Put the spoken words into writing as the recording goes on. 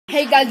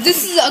Hey guys,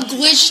 this is a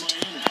glitched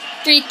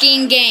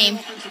freaking game.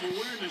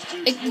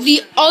 Like,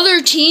 the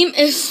other team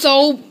is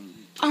so...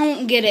 I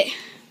don't get it.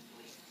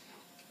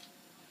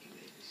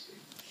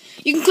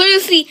 You can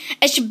clearly see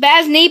a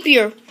Shabazz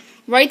Napier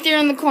right there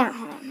in the corner.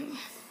 Hold on.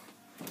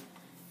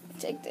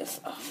 Take this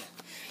off.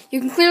 You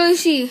can clearly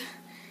see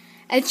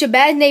a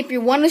Shabazz Napier.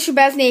 One is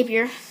Shabazz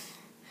Napier.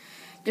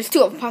 There's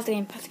two of them. Pause the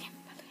game. Pause the game.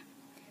 Pause the game.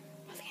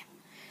 Pause the game.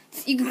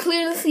 So you can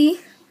clearly see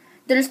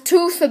there's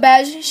two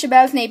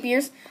Shabazz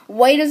Napiers.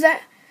 White is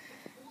at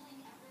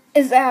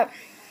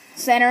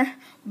center.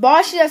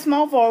 Bosch is at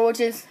small forward,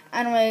 which is,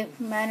 I don't really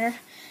matter.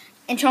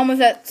 And Chalmers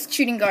at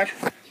shooting guard.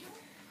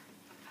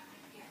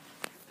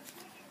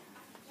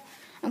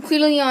 I'm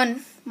clearly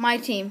on my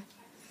team.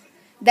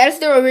 That's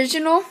the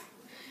original.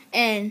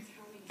 And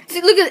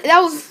see, look at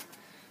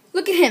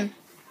him.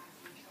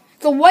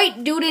 It's a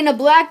white dude in a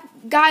black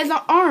guy's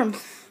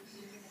arms.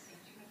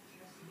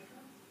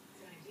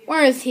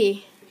 Where is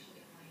he?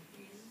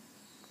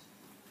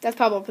 That's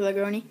Pablo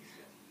Pellegrini.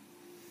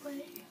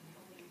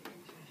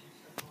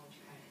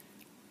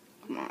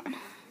 Come on.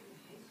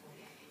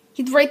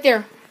 He's right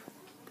there.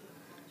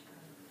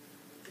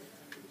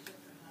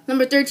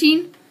 Number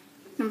 13.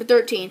 Number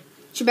 13.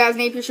 Shabazz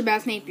Napier,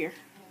 Shabazz Napier.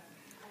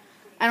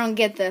 I don't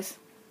get this.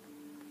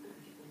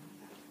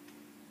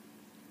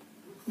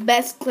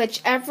 Best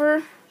glitch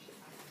ever.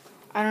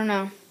 I don't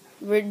know.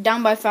 We're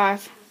down by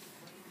 5.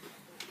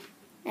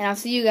 And I'll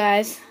see you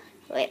guys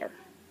later.